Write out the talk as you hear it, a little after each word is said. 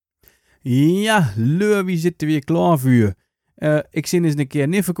Ja, leuk, wie zit er weer klaar voor je? Ik zin eens een keer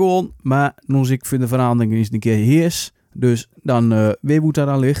niet verkoren, maar nu ik voor de verandering eens een keer heers. Dus dan weet hoe dat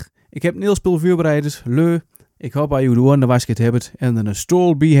aan ligt. Ik heb een heel spul voorbereid. Leuk. Ik hoop dat je de oren wasket hebt en er een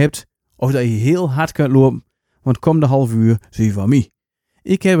stoel bij hebt. Of dat je heel hard kunt lopen. Want kom de half uur, zie je van mij.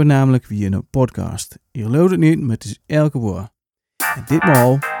 Ik heb het namelijk weer een podcast. Je gelooft het niet, maar het is elke woord. En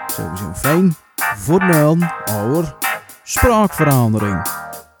ditmaal sowieso fijn voor de melden over språkverandering.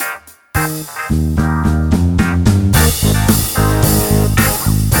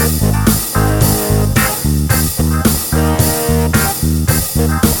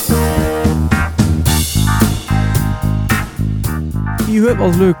 Je hebt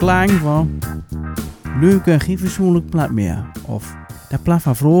als leuk klank van leuk en geen fatsoenlijk plat meer. Of dat plat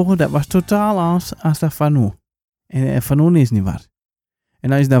van vroeger, dat was totaal anders als dat van nu. En van nu is niet wat.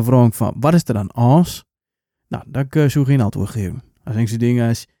 En als je dan vraagt van, wat is er dan anders? Nou, dan kun je zo geen antwoord geven. Dan denk je dingen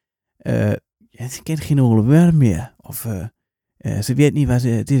als, ze kent geen hele woord meer. Of ze weet niet wat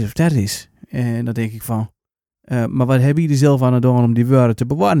het is of dat is. En dan denk ik van, maar wat heb je er zelf aan gedaan om die woorden te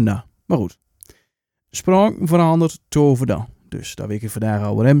bewaren? Nou, maar goed. Språk verandert tover dan. Dus daar weet ik vandaag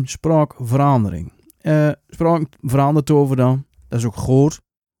over hem. Språkverandering. Språk verandert tover dan. Dat is ook groot.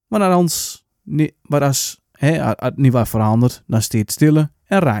 Maar als het niet wat verandert, dan staat het stille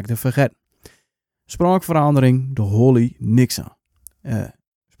en raakt het vergeten. Språkverandering, daar hol je niks aan.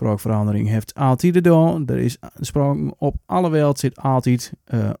 Språkverandering heeft altijd gedaan. Er is sprong op alle wereld zit altijd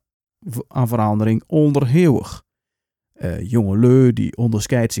aan verandering onderhewig. Jongelui die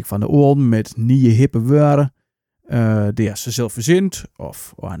onderscheidt zich van de oren met nieuwe hippe woorden. Die ze zelf verzint,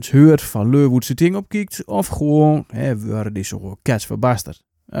 of aan het hoort van leu hoe ze ding opkijkt, of gewoon woorden die zo kets verbasterd.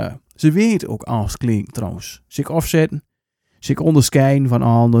 Ze weet ook als klinkt trouwens. Zich afzetten, zich onderscheiden van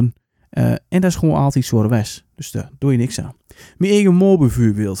anderen. En dat is gewoon altijd zo wes. Dus daar doe je niks aan. Mijn eigen mol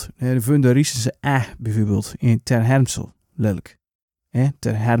bijvoorbeeld. De Fundaristische bijvoorbeeld in ter harmsel. Lelijk.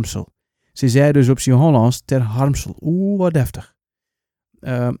 Ter harmsel. Ze zei dus op zijn Hollands ter harmsel. Wat deftig.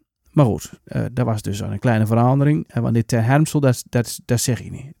 Maar goed, dat was dus een kleine verandering. Want dit ter harmsel, dat zeg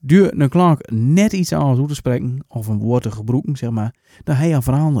je niet. Duur een klank net iets anders hoe te spreken, of een woord te gebruiken, zeg maar, dan heb je een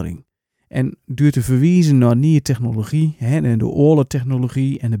verandering. En duur te verwijzen naar nieuwe technologie, en de oude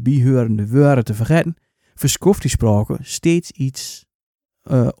technologie en de bijhorende woorden te vergeten, verschoft die sprake steeds iets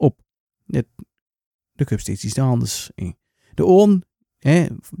op. Er komt steeds iets anders in. De oren,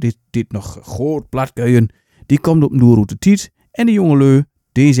 dit nog groot platkuien, die komt op een doelroute tijd, en de jongelui,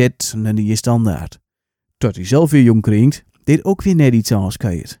 die zet naar die standaard. Tot hij zelf weer jong kringt, dit ook weer net iets anders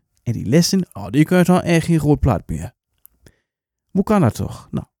krijgt. En die lessen, die kun je dan echt geen groot plat meer. Hoe kan dat toch?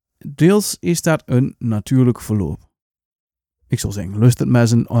 Nou, deels is dat een natuurlijk verloop. Ik zal zeggen, lust het met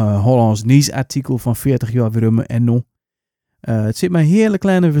zijn Hollands nieuwsartikel van 40 jaar weer en nu. Het zit maar hele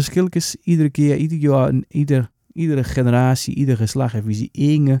kleine verschilletjes. Iedere keer, ieder jaar, iedere generatie, ieder geslacht heeft wie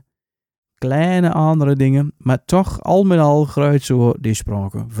enge kleine andere dingen, maar toch al met al groeit zo die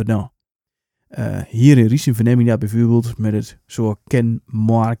sprake vandaan. Hier in Riesen verneem je dat bijvoorbeeld met het zo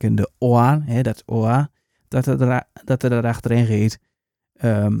kenmerkende oar, dat oar, dat er achterin gaat.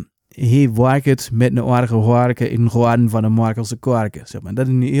 Hij werkt met een oarge warken in gouden van een Markelse kwarken. Zeg maar. Dat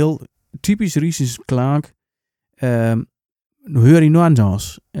is een heel typisch Riesens klank. Hoor je nou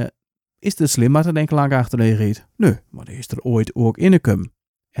anders? Is het slim dat er een klank achterin gaat? Nee, maar er is er ooit ook in de kum.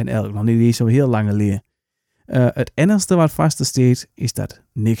 En eigenlijk nog niet eens zo heel lange leer. Het enigste wat vaste staat, is dat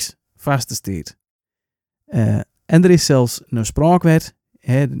niks vaste staat. En er is zelfs een spraakwet,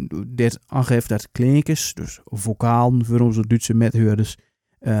 dit aangeeft dat klinkers, dus vocalen voor onze Duitse methoorders,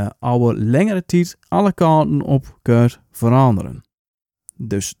 over langere tijd alle kanten op kunt veranderen.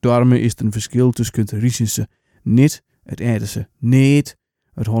 Dus daarmee is er een verschil tussen het Riesense niet, het Edense niet,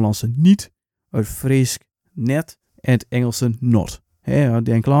 het Hollandse niet, het Fries net en het Engelse not.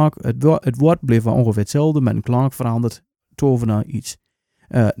 Den klank, het woord bleef wel ongeveer hetzelfde, maar een klank verandert tover naar iets.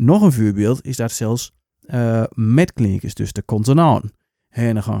 Nog een voorbeeld is dat zelfs met klinkers, dus de consonanten.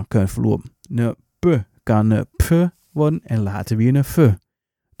 En dan kan je verlopen. Een p kan een p worden en later weer een f.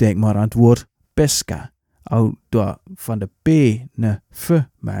 Denk maar aan het woord pesca. Als je van de p een f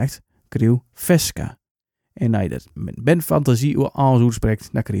maakt, krijg je vesca. En als je dat met fantasie alles uitspreekt,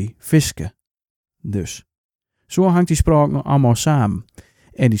 dan krijg je viske. Dus. Zo hangt die spraken allemaal samen.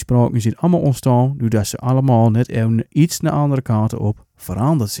 En die spraken zijn allemaal ontstaan doordat ze allemaal net even iets naar andere kanten op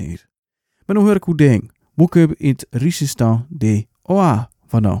veranderd zijn. Maar nu hoor ik hoe denk. Hoe kun je in het Riesens dan de oa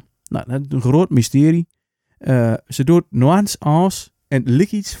vandaan? Nou, dat is een groot mysterie. Ze doet nuance als en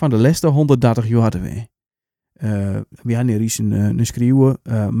ligt iets van de laatste 130 jaar te we hadden in Riesen een schreeuwen,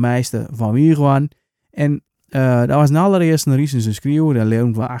 meester van wie gewoon. En Dat was een allereerste Riese schreeuw. Dat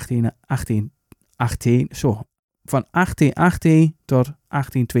leefde van 1818 tot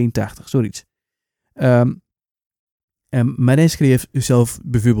 1882, zoiets. Maar hij schreef zelf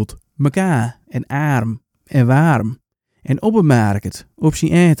bijvoorbeeld mekaar en arm en warm en opmerket op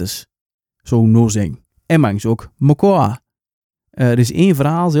zijn etens. Zo nozing. En mangs ook mekaar. Er is één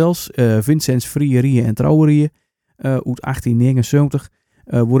verhaal zelfs, Vincents Vrieërieën en Trouwerieën, uit 1879,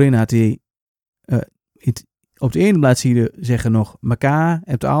 waarin had hij op de ene bladzijde zeggen nog mekaar,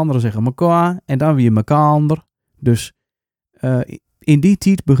 en op de andere zeggen mekaar, en dan weer mekaander. Dus in die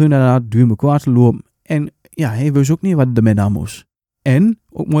tijd begon hij duur mekaar te lopen. En ja, hij wist ook niet wat ermee aan moest. En,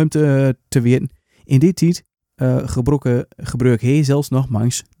 ook mooi om te weten, in die tijd gebruik hij zelfs nog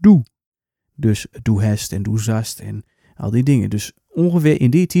mangs doe. Dus doe hest en doe zast en al die dingen. Dus ongeveer in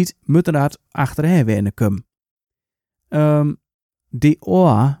die tijd moet er dat achterin wennen komen. Die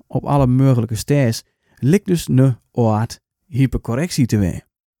oor op alle mogelijke stijs lijkt dus een oort hypercorrectie te zijn.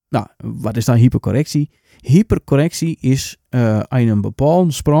 Nou, wat is dan hypercorrectie? Hypercorrectie is een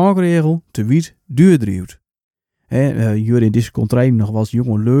bepaalde spraakregel te wiet duurdrijft. Jullie in deze contraille nog wel eens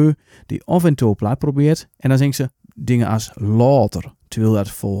jonge leu die af en toe plaat probeert. En dan zeggen ze dingen als later. Terwijl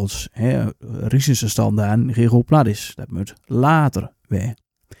dat volgens Riese standaarden geen goed plat is. Dat moet later zijn.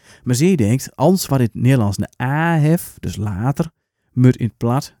 Maar ze denkt, alles wat in het Nederlands een A heeft, dus later, moet in het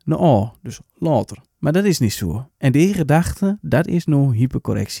plat een A, dus later. Maar dat is niet zo. En die gedachte, dat is nou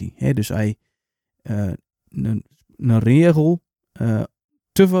hypercorrectie. Dus hij een regel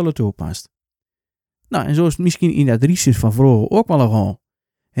te veel toepast. Nou, en zo is het misschien in dat Riese van vroeger ook wel een geval.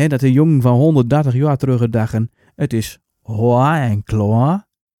 Dat de jongen van 130 jaar terug dachten, het is hoa en klaar.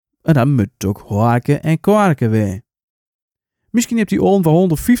 En dan moet het ook hoarken en kwarken weer. Misschien heeft die oom van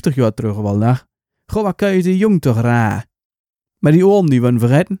 150 jaar terug wel dag. Goh, wat kan je de jong toch raar? Maar die oom die waren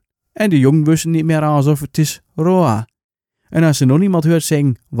vergeten. En de jong wisten niet meer alsof het is roa. En als ze nog niemand hoort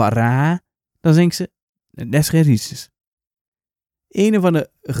zeggen wat raar, dan denken ze, dat is geen Riese. Een van de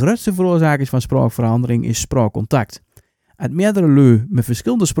grootste veroorzakers van spraakverandering is spraakcontact. Als meerdere lui met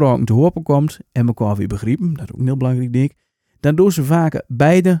verschillende spraken te horen komt en elkaar weer begrijpen, dat is ook een heel belangrijk ding, dan doen ze vaak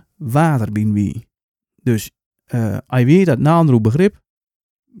beide water binnen wie. Dus als je weet dat een ander begrip,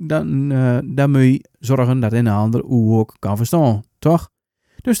 dan moet je zorgen dat een ander ook kan verstaan, toch?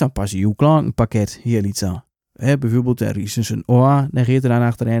 Dus dan pas je uw klankenpakket heel iets aan. Bijvoorbeeld er is een oor, dan gaat er dan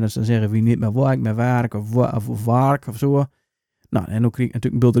achterin, dus dan zeggen we niet meer waar ik met werk of wark of zo. Nou, en dan krijg je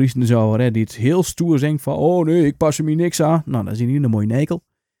natuurlijk een beeld zo, die het heel stoer zegt van, oh nee, ik pas er me niks aan. Nou, dan zie je niet een mooie nekel.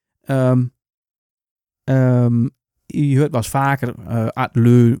 Je hoort wel eens vaker at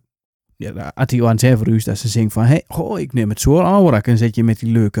die aan het zeggen dat ze zeggen van, hey, goh, ik neem het zo aan, en zet je met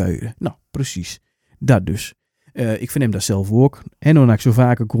die leukuieren. Nou, precies. Dat dus. Ik vind hem dat zelf ook. En dan ik zo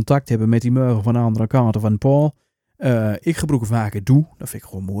vaker contact hebben met die morgen van de andere kant van Paul. Ik gebruik vaker doe. Dat vind ik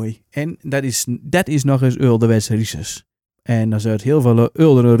gewoon mooi. En dat is nog eens ouderwets Rieses. En dan zou het heel veel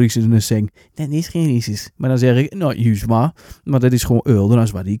oudere Rieses zeggen, dat is geen Rieses. Maar dan zeg ik, nou, juist maar dat is gewoon ouder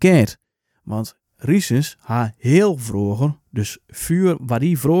als wat die kent. Want Rieses ha heel vroeger, dus vuur wat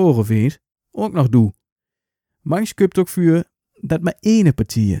die vroeger vindt, ook nog doe. Mangs kupt ook vuur dat maar één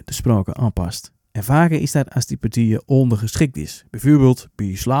partij de sprake aanpast. En vaker is dat als die partij ondergeschikt is. Bijvoorbeeld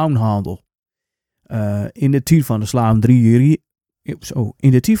bij slaamhandel. In de tijd van de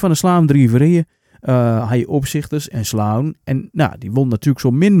slaamdrieverieën had je opzichters en slaven. En nou, die won natuurlijk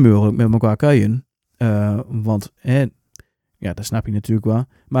zo min mogelijk met elkaar kuien. Want, dat snap je natuurlijk wel.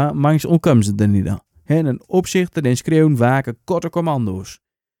 Maar mangs ontkomen ze er niet aan. Een opzichter en schreeuwen vaak korte commando's.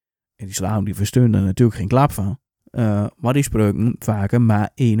 En die slaven die versteunen er natuurlijk geen klap van. Maar die spreken vaker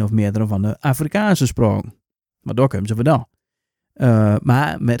maar één of meerdere van de Afrikaanse spraken. Maar daar komen ze vandaan.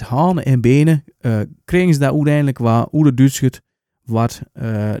 Maar met handen en benen kregen ze daar uiteindelijk wel hoe de Duitsers wat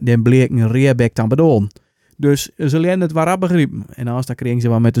den bleken reerbek dan bedoelen. Dus ze leren het waar begrijpen. En anders dan kregen ze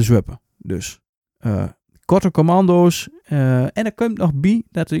wel met de zwippen. Dus korte commando's. En er komt nog bij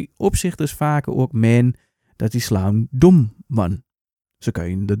dat die opzichters vaker ook menen dat die slaan dom waren. Ze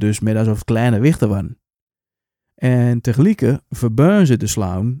kunnen er dus met alsof kleine wichten waren. En tegelijk verbuizen ze de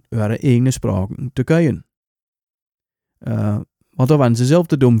slaan hun eigen spraken te kuien. Want dan waren ze zelf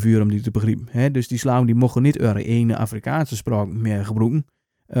te dom voor om die te begrijpen. Dus die slaan die mochten niet hun eigen Afrikaanse spraken meer gebruiken.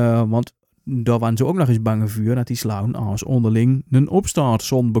 Want daar waren ze ook nog eens bang voor dat die slaan als onderling een opstand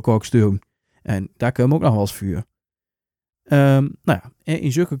zonder bekokst doen. En daar komen ook nog wel eens vuur.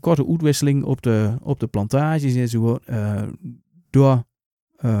 In zulke korte uitwisseling op de plantages en zo, door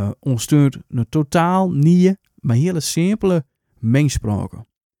ontsteunt een totaal nieuwe, maar hele simpele mengspraken.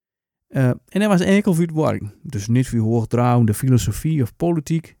 En dat was enkel voor het werk. Dus niet voor hoogdravende filosofie of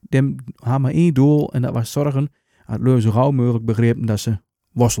politiek. Die hadden maar één doel en dat was zorgen dat lui zo gauw mogelijk begrepen dat ze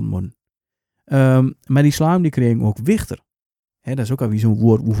worstelen moeten. Maar die islam die kregen ook wichter. Dat is ook alweer zo'n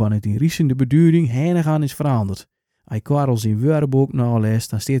woord waarvan het in Riesen de beduiding heen gaan is veranderd. Als je Karels in woordenboek naleest,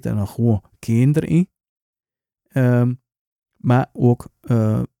 dan staat er nog gewoon kinder in. Maar ook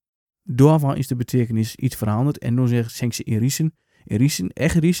daarvan is de betekenis iets veranderd. En dan zeggen ze in Riesen,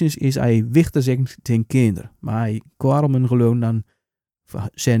 echt Riesen is hij wichter zegt ten kinder. Maar hij Karel gewoon dan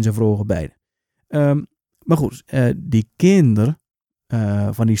zijn ze vroegen beide. Maar goed, die kinderen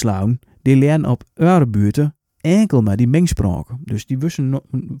van die islam, die leren op oorbuurten enkel maar die mengspraken. Dus die wisten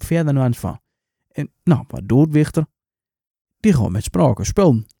verder nog aan van. En nou, wat doet wichter? Die gaan met spraken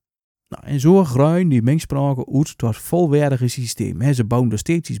spullen. Nou, en zo groeien die mengspraken uit tot volwaardige systeem. Ze bouwen er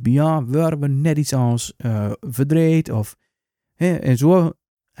steeds iets bij aan, worden net iets anders verdreed. En zo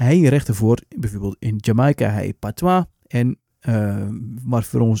hij rechten voor, bijvoorbeeld in Jamaica hij patois. En wat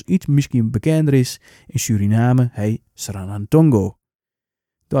voor ons iets misschien bekender is, in Suriname hij Sranantongo.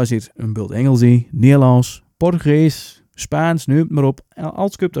 Daar zit een bult Engels in, Nederlands, Portugees, Spaans, neemt maar op.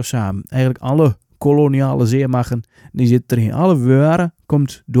 Alles komt daar samen. Eigenlijk alle koloniale zeemachten, die zitten erin. Alle wöär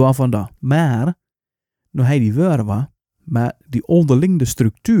komt door vandaan. Maar, nou hij die wöär was, maar die onderliggende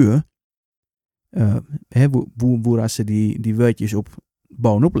structuur, waar ze die woordjes op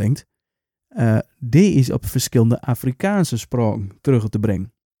bouwen oplengt, die is op verschillende Afrikaanse spraken terug te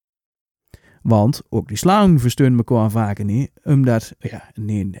brengen. Want ook die slang versteunen elkaar vaker niet, omdat,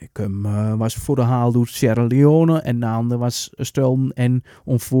 was voor de haal uit Sierra Leone en de ander was stolen en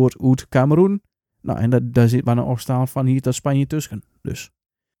ontvoerd uit Cameroen. Nou, en daar zit maar een opstaan van hier tot Spanje tussen. Dus.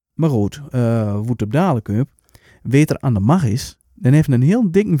 Maar goed, hoe het op dadelijk komt, weet er aan de macht is, dan heeft een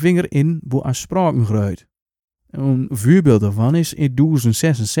heel dikke vinger in hoe aan spraken groeit. Een voorbeeld daarvan is in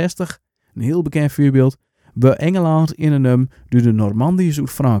 1066, een heel bekend voorbeeld, bij Engeland in een door de Normandiërs uit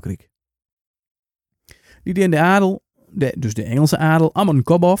Frankrijk. Die deed de adel, dus de Engelse adel, allemaal een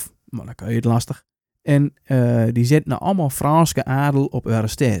kop af, maar dan kan je het lastig. En die zetten nou allemaal Franse adel op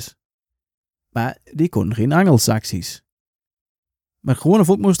Wearldspråke. Maar die konden geen Angelsaksisch. Maar het gewone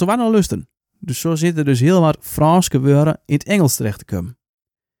volk moest er wel naar lusten. Dus zo zitten dus heel wat Franse woorden in het Engels terecht te komen.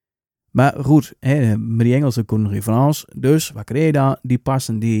 Maar goed, maar die Engelsen konden geen Frans. Dus wat kreeg je dan? Die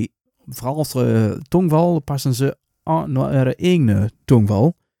passen die Franse tongval passen ze aan naar hun eigen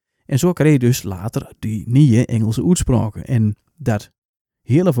tongval. En zo kreeg je dus later die nieuwe Engelse uitspraken. En dat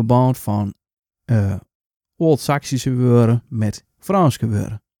hele verband van Old-Saxische woorden met Franse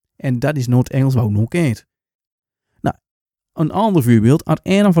woorden. En dat is nooit Engels wat nog kent. Nou, een ander voorbeeld. Aan het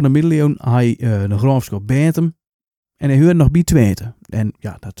einde van de middeleeuwen had hij de graafschap Bentem. En hij hoorde nog bij Twente. En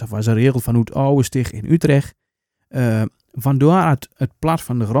ja, dat was een regel vanuit Oude Stig in Utrecht. Vandaar het plat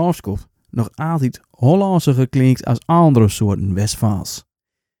van de graafschap nog altijd Hollandse geklinkt als andere soorten Westfaals.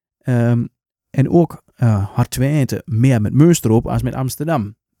 En ook had Twente meer met Münster op als met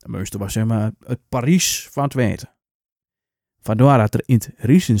Amsterdam. Münster was zeg maar het Parijs van Twente. Vandaar dat er in het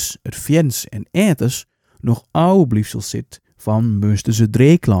Riesens, het Fjens en Eters nog oude bliefsels zit van Münsterse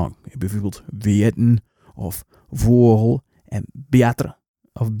dreeklank. Bijvoorbeeld weten of vogel en beter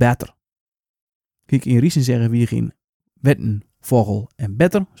of better. Kijk, in Riesen zeggen we geen wetten, vogel en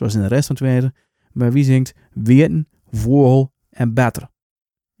better, zoals in de rest van Twente, maar wie zingt weten, vogel en better.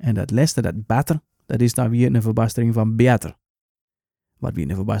 En dat laatste, dat better, dat is dan weer een verbastering van beter. Wat weer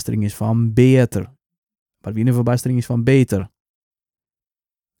een verbastering is van beter. Wat weer een verbastering is van beter.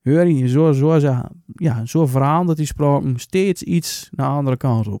 Hoor je, zo verandert die spraken steeds iets naar de andere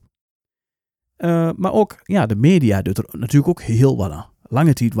kant op. Maar ook, ja, de media doet er natuurlijk ook heel wat aan.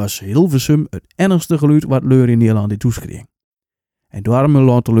 Lange tijd was Hilversum het ergste geluid wat leur in Nederland in toeskreeg. En daarom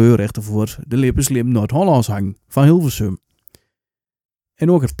laat de leur rechter voor de lippen slim Noord-Hollands hangen van Hilversum.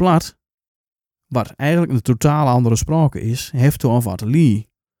 En ook het plat, wat eigenlijk een totaal andere sprake is, heeft toch wat te lie.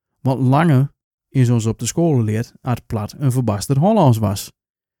 Want lange is ons op de school geleerd dat het plat een verbasterd Hollands was.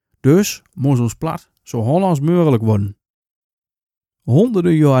 Dus moest ons plat zo Hollands mogelijk worden.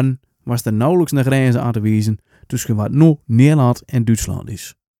 Honderden jaren was er nauwelijks een grens aan te wijzen tussen wat nu Nederland en Duitsland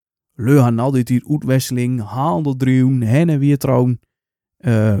is. Leu hadden altijd die uitwisseling, handel drijven, heen en weer trouwen.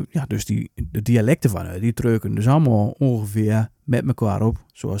 Dus de dialecten van die drukken dus allemaal ongeveer met elkaar op.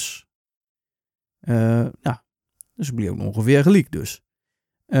 Zoals, dus het bleef ongeveer gelijk dus.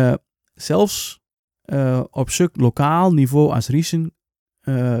 Zelfs op zulk lokaal niveau als Riesen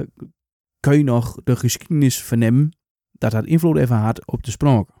kun je nog de geschiedenis vernemen dat dat invloed even had op de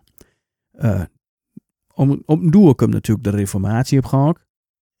spraak. Op een doel komt natuurlijk de reformatie op gang.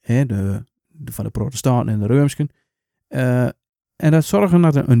 Van de protestanten en de Reumsken. En dat zorgde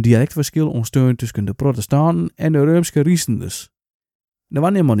dat er een dialectverschil ontstond tussen de protestanten en de Roomse riesenders. Er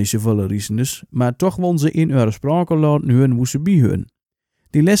waren helemaal niet zoveel riesenders, maar toch won ze in Wearldspråke laten horen hoe ze bijhoren.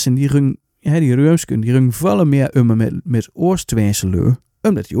 Die lessen, die Roomsken, die gingen veel meer met Oost-Twijnse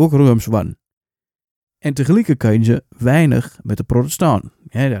omdat die ook Rooms waren. En tegelijk kun je weinig met de protestanten.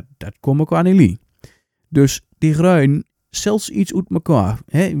 Ja, dat komt ook aan die lie. Dus die gruien zelfs iets uit elkaar.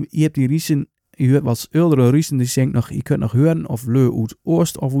 Je hebt die riesen, je hoort wat oudere riesen die zeggen nog, je kunt nog horen of leu uit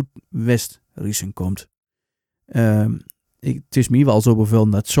Oost of uit West riesen komt. Het is me wel zo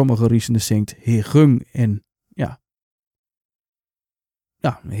bevelend dat sommige riesen zingt he gung en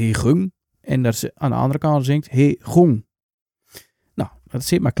he gung. En dat ze aan de andere kant zingt he gong. Nou, dat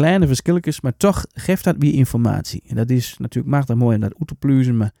zit maar kleine verschilletjes, maar toch geeft dat weer informatie. En dat is natuurlijk machtig mooi en dat uit te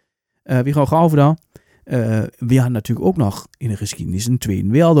pluizen, maar we gaan gauw dan. We hadden natuurlijk ook nog in de geschiedenis een Tweede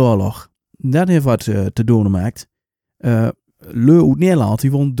Wereldoorlog. Dat heeft wat te doen gemaakt. Leu uit Nederland,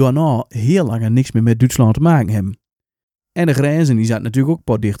 die won daarna heel lang niks meer met Duitsland te maken hebben. En de grenzen, die zaten natuurlijk ook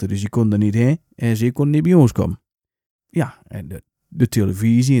wat dichter, dus die konden er niet heen. En ze konden niet bij ons komen. Ja, en de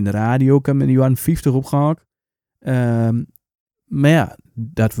televisie en de radio kwamen in de jaren 50 op gang. Maar ja,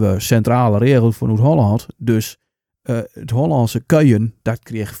 dat we centrale regels van Holland, dus het Hollandse kuien, dat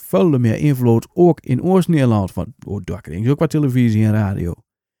kreeg veel meer invloed ook in Oost-Nederland. Want daar kregen ze ook wat televisie en radio.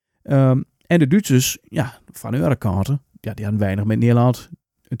 En de Duitsers, ja, van hun kanten, ja, die hadden weinig met Nederland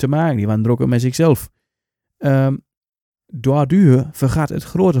te maken. Die waren drukker met zichzelf. Daardoor vergaat het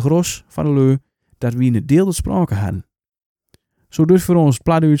grote gros van de leu dat we een deelde sprake hadden. Zo dus voor ons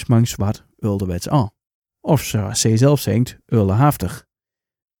plaatduits mangs wat uldewets aan. Of zoals zij zelf zingt, uldehaftig.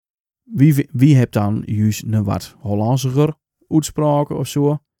 Wie hebt dan juist een wat Hollandsiger uitspraken of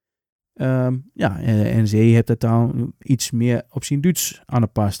zo? En zij heeft het dan iets meer op zijn Duits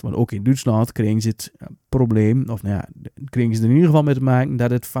aangepast. Want ook in Duitsland kregen ze het probleem, of kregen ze er in ieder geval mee te maken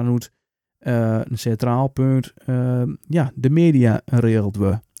dat het vanuit een centraal punt de media geregeld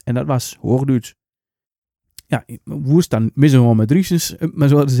werd. En dat was Hoogduits. Ja, hoe is dan misgegaan met Riesens, maar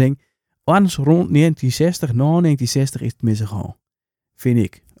zo te zeggen. Anders rond 1960, na 1960 is het misgegaan. Vind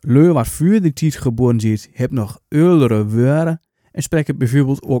ik. Leu wat voor die tijd geboren zit, heb nog oudere woorden en spreken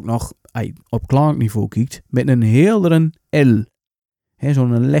bijvoorbeeld ook nog, op klankniveau kijkt, met een heeldere L.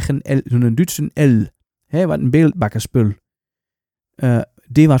 Zo'n leggen L, zo'n Duitse L. Wat een beeldbakkerspul.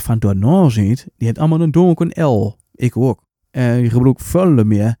 Die wat van daarna zit, die heeft allemaal een donker L. Ik ook. Je gebruikt veel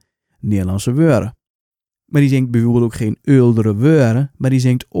meer Nederlandse woorden. Maar die zingt bijvoorbeeld ook geen oudere woorden, maar die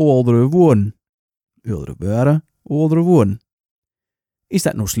zingt oudere woorden. Oudere woorden, oudere woorden. Is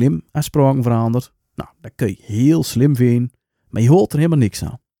dat nou slim als språken verandert? Nou, dat kun je heel slim vinden, maar je hoort er helemaal niks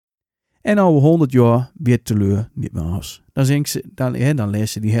aan. En over 100 jaar weer teleur niet meer als. Dan lezen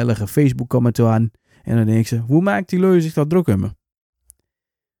ze die hellige Facebook-commentaren en dan denken ze, hoe maakt die leu zich dat druk om me?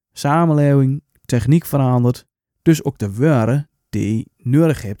 Samenleving, techniek verandert, dus ook de woorden die je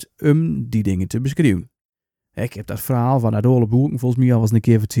nodig hebt om die dingen te beschrijven. Ik heb dat verhaal van dat oude boeken volgens mij al eens een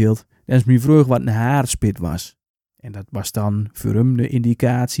keer verteld. Dat is me vroeg wat een haarspit was. En dat was dan voor hem de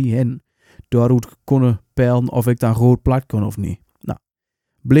indicatie en daaruit konden peilen of ik dan goed plat kon of niet. Nou,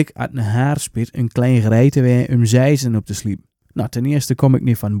 blik uit een haarspit een klein gereite weer om zijzen op te sliepen. Nou, ten eerste kom ik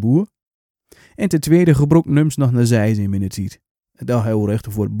niet van boer. En ten tweede gebruik nums nog een zijzen in mijn tijd. Dat heel recht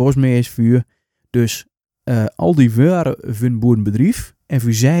voor het bosmeersvuur. Dus al die woorden van boerenbedrijf en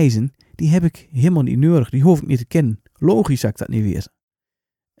voor zijzen, die heb ik helemaal niet nodig. Die hoef ik niet te kennen. Logisch dat ik dat niet weet.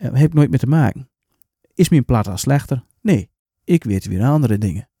 Heb ik nooit mee te maken. Is mijn plat al slechter? Nee, ik weet weer andere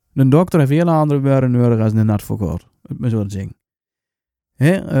dingen. Een dokter heeft heel andere woorden nodig als een advocaat. Maar zo te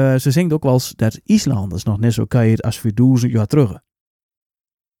zeggen. Ze zingt ook wel eens dat Islanders nog net zo kan als voor 1000 jaar terug.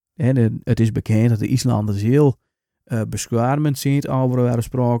 Het is bekend dat de Islanders heel beschermend zijn over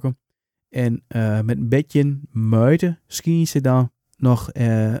Wearldspråke. En met een beetje muiten schien ze dan nog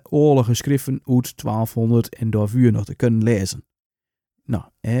oorlogen geschriften uit 1200 en daarvoor nog te kunnen lezen. Nou,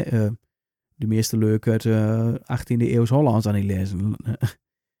 de meeste leuk uit 18e eeuws Hollands aan die lezen.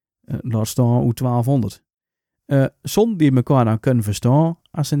 Laat staan uit 1200. Zonder die elkaar dan kunnen verstaan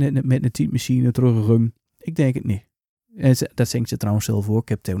als ze net met een typemachine teruggaan. Ik denk het niet. Dat zingt ze trouwens zelf ook. Ik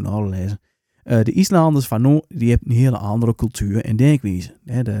heb het ook al gelezen. De Islanders van nu, die hebben een hele andere cultuur en denkwijze.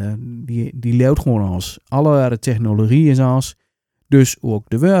 Die leeft gewoon als. Alle technologie is als. Dus ook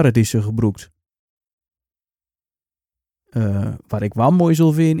de woorden die ze gebruikt. Wat ik wel mooi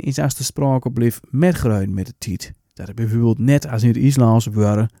zal vinden, is als de sprake blijft met gruin met de tijd. Dat het bijvoorbeeld net als in het Islands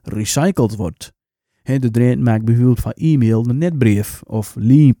woorden recycled wordt. De Drent maakt bijvoorbeeld van e-mail een netbrief of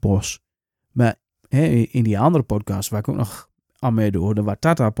leanpost. Maar in die andere podcast, waar ik ook nog aan meedoe, de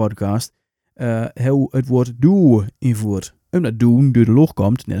Watata podcast, hoe het woord doe invoert. dat doen door de lucht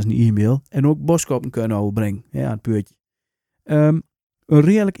komt, net als een e-mail, en ook boodschappen kunnen overbrengen, aan het puurtje. Een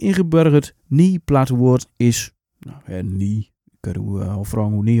redelijk ingeburgerd nie-plaatwoord is, nie, ik kan u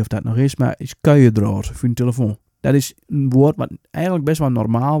vragen hoe nie of dat nog is, maar is kuiendraad voor een telefoon. Dat is een woord wat eigenlijk best wel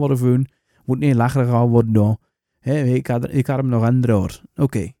normaal wordt gevonden, moet niet lacherig gehouden worden door, ik had hem nog aan draad.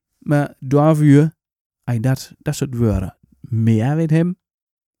 Oké, maar daarvoor, als je dat soort woorden meer weet hem,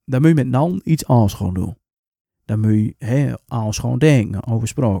 dan moet je met nal iets anders gaan doen. Dan moet je alles gaan denken over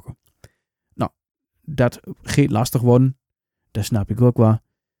sprake. Nou, dat gaat lastig worden. Dat snap ik ook wel.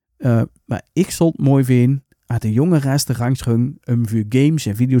 Maar ik zal het mooi vinden als de jonge gasten gangsgang om voor games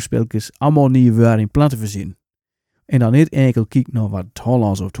en videospelletjes allemaal nieuwe woorden in plaats te verzinnen. En dan niet enkel kijken naar wat het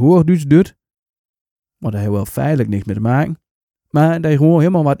Hollands of het Hoogduits doet. Want daar heeft wel feitelijk niks mee te maken. Maar dat je gewoon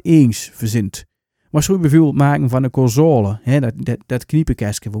helemaal wat eens verzint. Maar zo bijvoorbeeld maken van een console. Dat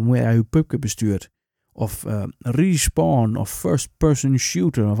kniepenkastje waarmee je je pubje bestuurt. Of respawn of first person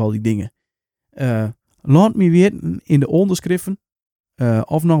shooter of al die dingen. Laat me weten in de onderschriften.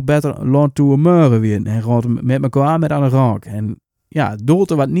 Of nog beter, laat toe een morgen weten. En gaat met elkaar met aan de raak. En ja, doet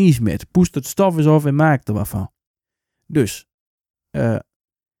er wat nieuws met. Poest het stof eens af en maakt er wat van. Dus,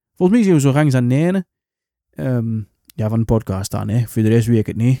 volgens mij zijn we zo gangs aan het van de podcast dan, Voor de rest weet ik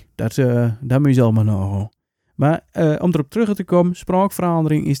het niet. Dat moet je zelf maar nagaan. Maar om erop terug te komen,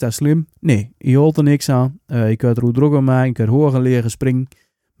 språkverandering, is dat slim? Nee, je hoort er niks aan. Je kunt er hoe droger maken, je kunt hoger leren springen.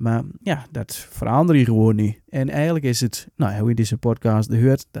 Maar ja, dat verander je gewoon niet. En eigenlijk is het, hoe je deze podcast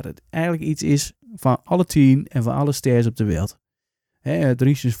hoort, dat het eigenlijk iets is van alle 10 en van alle sters op de wereld. Het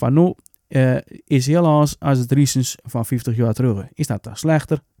Riesens van nu is heel anders als het Riesens van 50 jaar terug. Is dat dan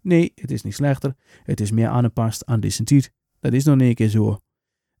slechter? Nee, het is niet slechter. Het is meer aangepast aan dissen tijd. Dat is nog een keer zo.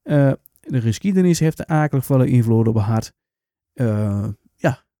 De Geskydenisse heeft een akelig veel invloed op gehad.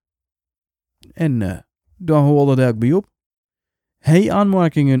 En daar hoorde dat ook bij op. Hey,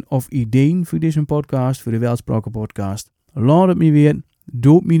 aanmerkingen of ideeën voor deze podcast, voor de Wearldspråke Podcast? Laat het me weten.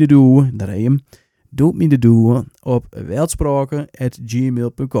 Doe me de doen, daar heb je hem. Doe me de doen op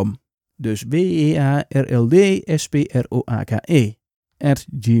wearldspråke@gmail.com. Dus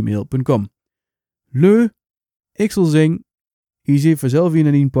wearldspråke@gmail.com. Leu, ik zal zeggen, je ziet vanzelf in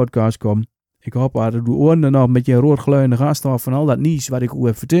een podcast komen. Ik hoop dat de oren dan nog met je roodgluiende gast af van al dat nieuws wat ik u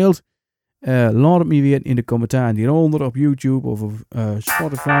heb verteld. Laat het me weer in de commentaren hieronder op YouTube of op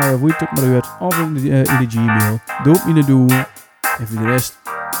Spotify of hoe je het ook maar hoort. Of in de Gmail. Doe het me de doen. En voor de rest,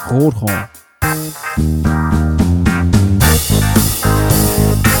 gewoon.